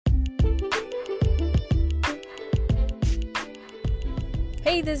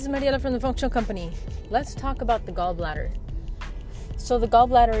Hey, this is Mariela from the Functional Company. Let's talk about the gallbladder. So the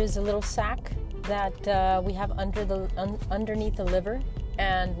gallbladder is a little sac that we have underneath the liver,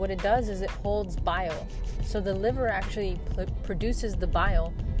 and what it does is it holds bile. So the liver actually produces the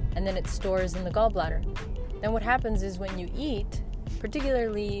bile, and then it stores in the gallbladder. Then what happens is when you eat,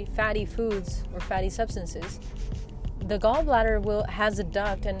 particularly fatty foods or fatty substances, the gallbladder has a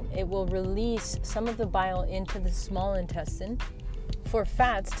duct, and it will release some of the bile into the small intestine for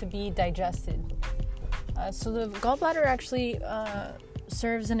fats to be digested. So the gallbladder actually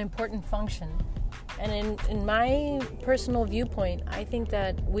serves an important function. And in my personal viewpoint, I think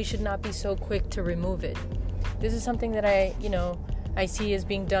that we should not be so quick to remove it. This is something that I see as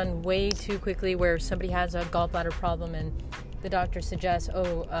being done way too quickly, where somebody has a gallbladder problem and the doctor suggests,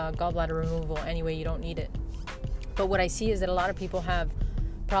 gallbladder removal, anyway, you don't need it. But what I see is that a lot of people have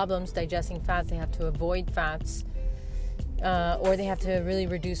problems digesting fats. They have to avoid fats, or they have to really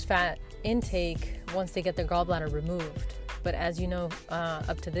reduce fat intake once they get their gallbladder removed. But as you know,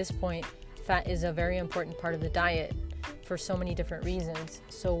 up to this point, fat is a very important part of the diet for so many different reasons.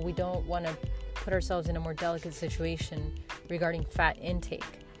 So we don't want to put ourselves in a more delicate situation regarding fat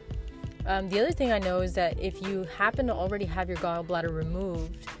intake. The other thing I know is that if you happen to already have your gallbladder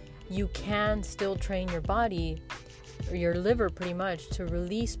removed, you can still train your body, or your liver pretty much, to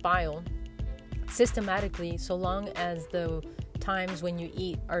release bile systematically, so long as the times when you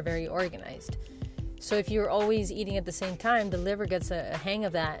eat are very organized. So if you're always eating at the same time, the liver gets a hang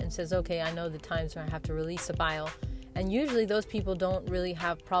of that and says, okay, I know the times when I have to release the bile. And usually those people don't really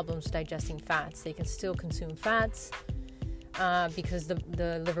have problems digesting fats. They can still consume fats because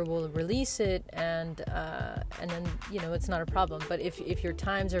the liver will release it, and then it's not a problem. But if your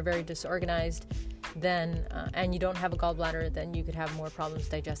times are very disorganized, then and you don't have a gallbladder, then you could have more problems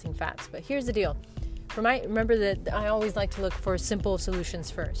digesting fats. But here's the deal. Remember that I always like to look for simple solutions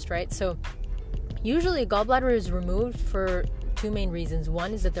first, right? So usually a gallbladder is removed for two main reasons.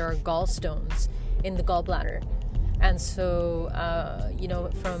 One is that there are gallstones in the gallbladder. And so,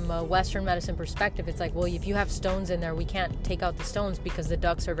 from a Western medicine perspective, it's like, well, if you have stones in there, we can't take out the stones because the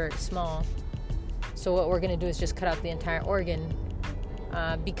ducts are very small. So what we're going to do is just cut out the entire organ.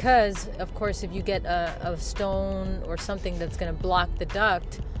 Because, of course, if you get a stone or something that's going to block the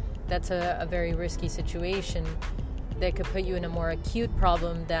duct, that's a very risky situation that could put you in a more acute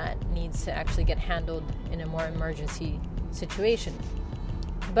problem that needs to actually get handled in a more emergency situation.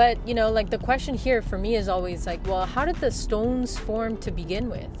 But, the question here for me is always like, well, how did the stones form to begin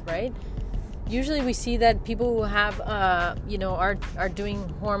with, right? Usually we see that people who have, are doing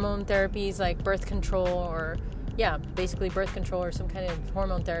hormone therapies like birth control or, basically birth control or some kind of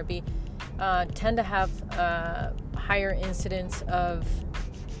hormone therapy, tend to have higher incidence of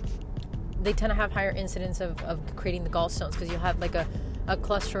creating the gallstones, because you have like a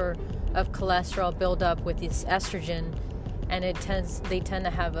cluster of cholesterol buildup with this estrogen, and they tend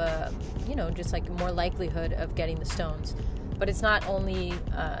to have a, just like more likelihood of getting the stones. But it's not only,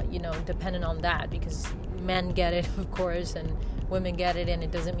 dependent on that, because men get it, of course, and women get it, and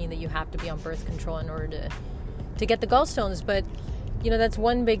it doesn't mean that you have to be on birth control in order to get the gallstones. But, that's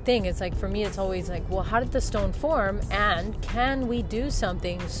one big thing. It's like, for me, it's always like, well, how did the stone form, and can we do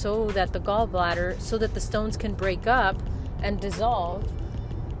something so that the stones can break up and dissolve,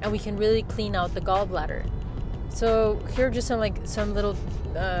 and we can really clean out the gallbladder? So here are just some little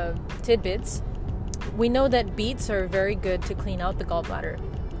tidbits. We know that beets are very good to clean out the gallbladder.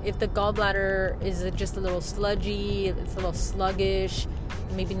 If the gallbladder is just a little sludgy, it's a little sluggish,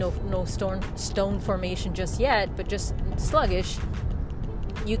 maybe no stone formation just yet, but just sluggish,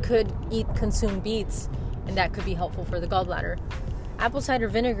 you could consume beets, and that could be helpful for the gallbladder. Apple cider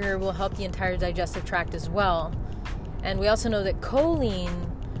vinegar will help the entire digestive tract as well. And we also know that choline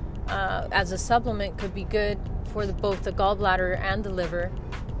as a supplement could be good for both the gallbladder and the liver,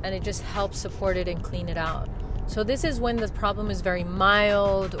 and it just helps support it and clean it out. So this is when the problem is very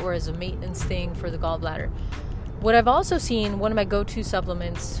mild or as a maintenance thing for the gallbladder. What I've also seen, one of my go-to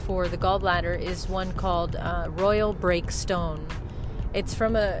supplements for the gallbladder is one called Royal Break Stone. It's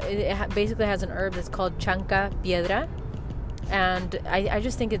from it basically has an herb that's called Chanca Piedra, and I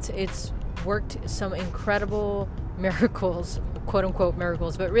just think it's worked some incredible miracles, quote unquote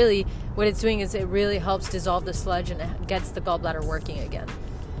miracles, but really what it's doing is it really helps dissolve the sludge and it gets the gallbladder working again.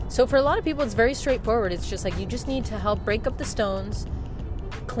 So for a lot of people, it's very straightforward. It's just like, you just need to help break up the stones,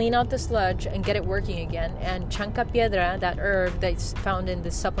 clean out the sludge, and get it working again. And Chanca Piedra, that herb that's found in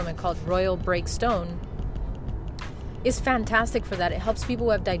this supplement called Royal Break Stone, is fantastic for that. It helps people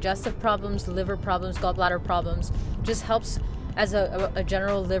who have digestive problems, liver problems, gallbladder problems. Just helps as a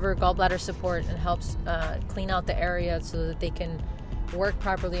general liver gallbladder support, and helps clean out the area so that they can work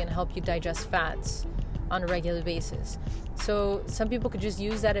properly and help you digest fats on a regular basis. So some people could just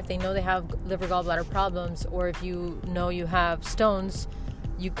use that if they know they have liver gallbladder problems, or if you know you have stones,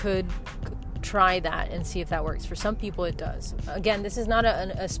 you could try that and see if that works. For some people it does. Again, this is not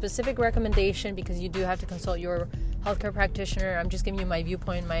a specific recommendation, because you do have to consult your healthcare practitioner. I'm just giving you my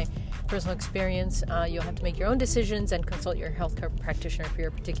viewpoint, my personal experience. You'll have to make your own decisions and consult your healthcare practitioner for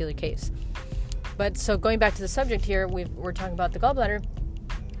your particular case. But so going back to the subject here, we're talking about the gallbladder.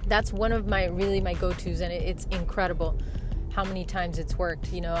 That's one of my go-tos, and it's incredible how many times it's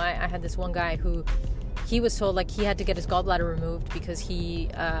worked. You know, I had this one guy who he was told like he had to get his gallbladder removed because he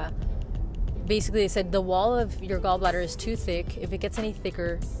basically they said the wall of your gallbladder is too thick. If it gets any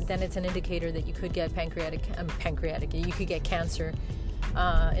thicker, then it's an indicator that you could get you could get cancer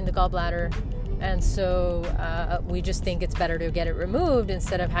in the gallbladder. And so we just think it's better to get it removed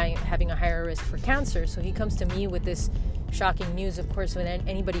instead of having a higher risk for cancer. So he comes to me with this shocking news. Of course, when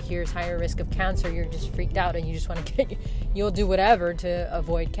anybody hears higher risk of cancer, you're just freaked out and you just want to you'll do whatever to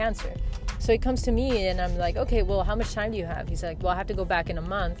avoid cancer. So he comes to me and I'm like, okay, well, how much time do you have? He's like, well, I have to go back in a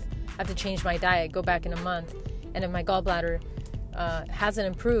month. I have to change my diet, go back in a month. And if my gallbladder hasn't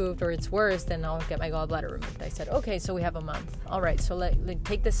improved or it's worse, then I'll get my gallbladder removed. I said, okay, so we have a month. All right, so let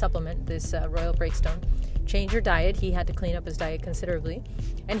take this supplement, this Royal Breakstone, change your diet. He had to clean up his diet considerably,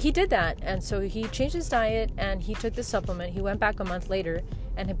 and he did that. And so he changed his diet and he took the supplement. He went back a month later,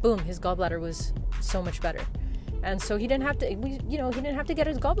 and boom, his gallbladder was so much better. And so he didn't have to, he didn't have to get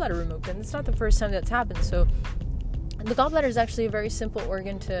his gallbladder removed. And it's not the first time that's happened. So the gallbladder is actually a very simple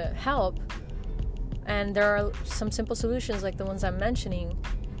organ to help. And there are some simple solutions like the ones I'm mentioning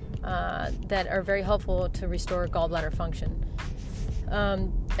that are very helpful to restore gallbladder function.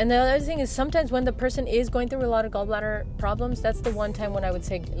 And the other thing is sometimes when the person is going through a lot of gallbladder problems, that's the one time when I would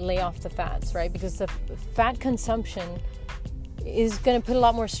say lay off the fats, right? Because the fat consumption is going to put a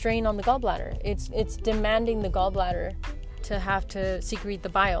lot more strain on the gallbladder. It's demanding the gallbladder to have to secrete the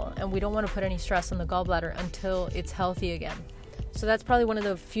bile, and we don't want to put any stress on the gallbladder until it's healthy again. So that's probably one of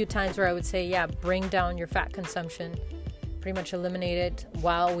the few times where I would say, yeah, bring down your fat consumption, pretty much eliminate it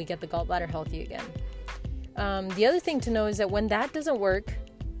while we get the gallbladder healthy again. The other thing to know is that when that doesn't work,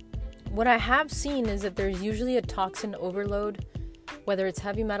 what I have seen is that there's usually a toxin overload, whether it's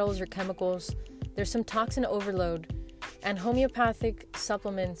heavy metals or chemicals. There's some toxin overload, and homeopathic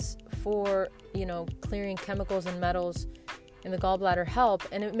supplements for, clearing chemicals and metals in the gallbladder help.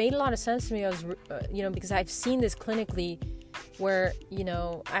 And it made a lot of sense to me. Because I've seen this clinically, where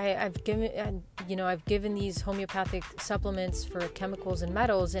I've given these homeopathic supplements for chemicals and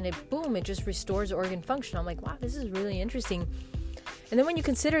metals, and it just restores organ function. I'm like, wow, this is really interesting. And then when you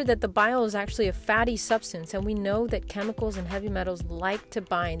consider that the bile is actually a fatty substance, and we know that chemicals and heavy metals like to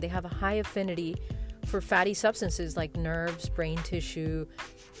bind, they have a high affinity for fatty substances like nerves, brain tissue,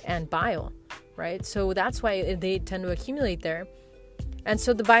 and bile, right? So that's why they tend to accumulate there. And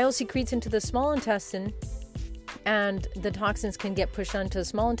so the bile secretes into the small intestine, and the toxins can get pushed onto the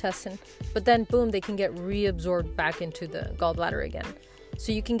small intestine, but then they can get reabsorbed back into the gallbladder again.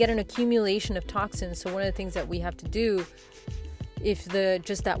 So you can get an accumulation of toxins. So one of the things that we have to do, if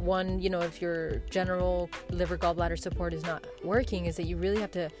your general liver gallbladder support is not working, is that you really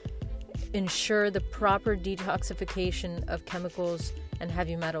have to ensure the proper detoxification of chemicals and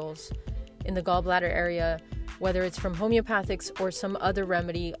heavy metals in the gallbladder area, whether it's from homeopathics or some other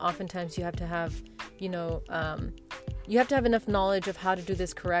remedy. Oftentimes you have to have enough knowledge of how to do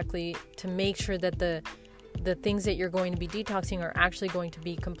this correctly to make sure that the things that you're going to be detoxing are actually going to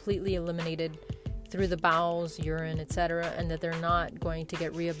be completely eliminated through the bowels, urine, etc., and that they're not going to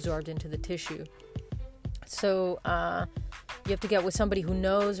get reabsorbed into the tissue. So you have to get with somebody who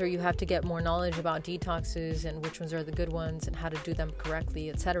knows, or you have to get more knowledge about detoxes and which ones are the good ones and how to do them correctly,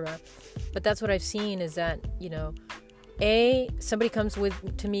 etc. But that's what I've seen is that, somebody comes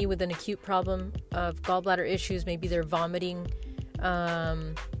to me with an acute problem of gallbladder issues. Maybe they're vomiting,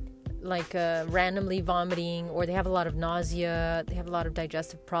 randomly vomiting, or they have a lot of nausea, they have a lot of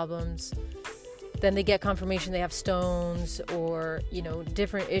digestive problems. Then they get confirmation they have stones or,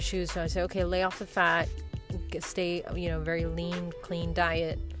 different issues. So I say, okay, lay off the fat, stay, very lean, clean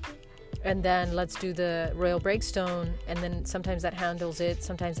diet. And then let's do the Royal Breakstone. And then sometimes that handles it,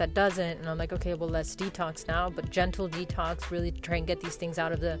 sometimes that doesn't. And I'm like, okay, well, let's detox now, but gentle detox, really try and get these things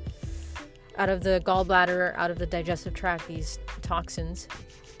out of the gallbladder, out of the digestive tract, these toxins.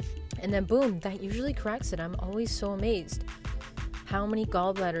 And then that usually corrects it. I'm always so amazed how many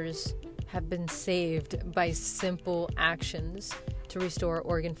gallbladders have been saved by simple actions to restore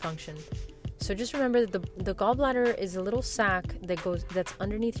organ function. So just remember that the gallbladder is a little sac that's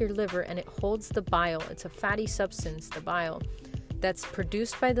underneath your liver, and it holds the bile. It's a fatty substance, the bile. that's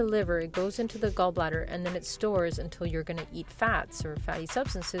produced by the liver, it goes into the gallbladder, and then it stores until you're going to eat fats or fatty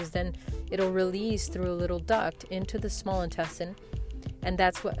substances. Then it'll release through a little duct into the small intestine, and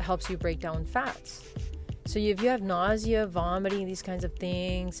that's what helps you break down fats. So if you have nausea, vomiting, these kinds of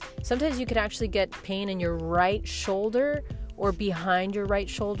things, sometimes you could actually get pain in your right shoulder or behind your right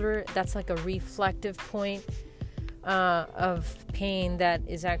shoulder. That's like a reflective point of pain that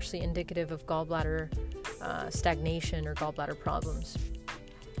is actually indicative of gallbladder stagnation or gallbladder problems.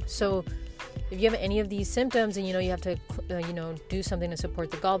 So if you have any of these symptoms and you have to do something to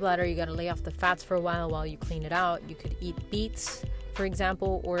support the gallbladder, you got to lay off the fats for a while you clean it out. You could eat beets, for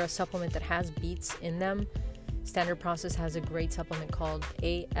example, or a supplement that has beets in them. Standard Process has a great supplement called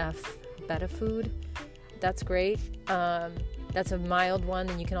AF Beta Food. That's great. That's a mild one.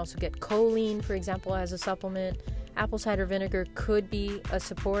 Then you can also get choline, for example, as a supplement. Apple cider vinegar could be a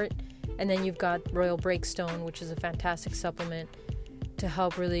support. And then you've got Royal Breakstone, which is a fantastic supplement to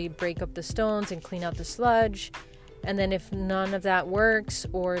help really break up the stones and clean out the sludge. And then if none of that works,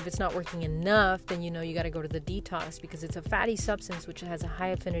 or if it's not working enough, then you got to go to the detox, because it's a fatty substance which has a high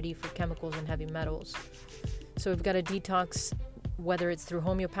affinity for chemicals and heavy metals. So we've got to detox, whether it's through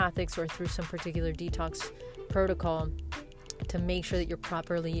homeopathics or through some particular detox protocol, to make sure that you're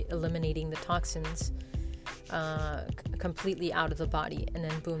properly eliminating the toxins completely out of the body, and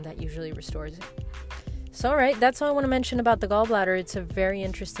then boom, that usually restores it. So all right, that's all I want to mention about the gallbladder. It's a very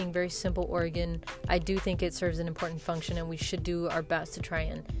interesting, very simple organ. I do think it serves an important function, and we should do our best to try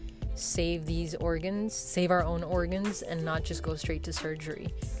and save these organs, save our own organs, and not just go straight to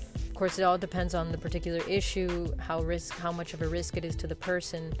surgery. Of course, it all depends on the particular issue, how much of a risk it is to the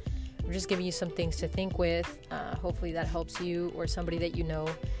person. I'm just giving you some things to think with. Hopefully that helps you or somebody that you know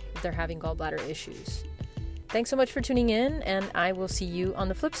if they're having gallbladder issues. Thanks so much for tuning in, and I will see you on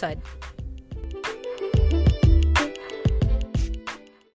the flip side.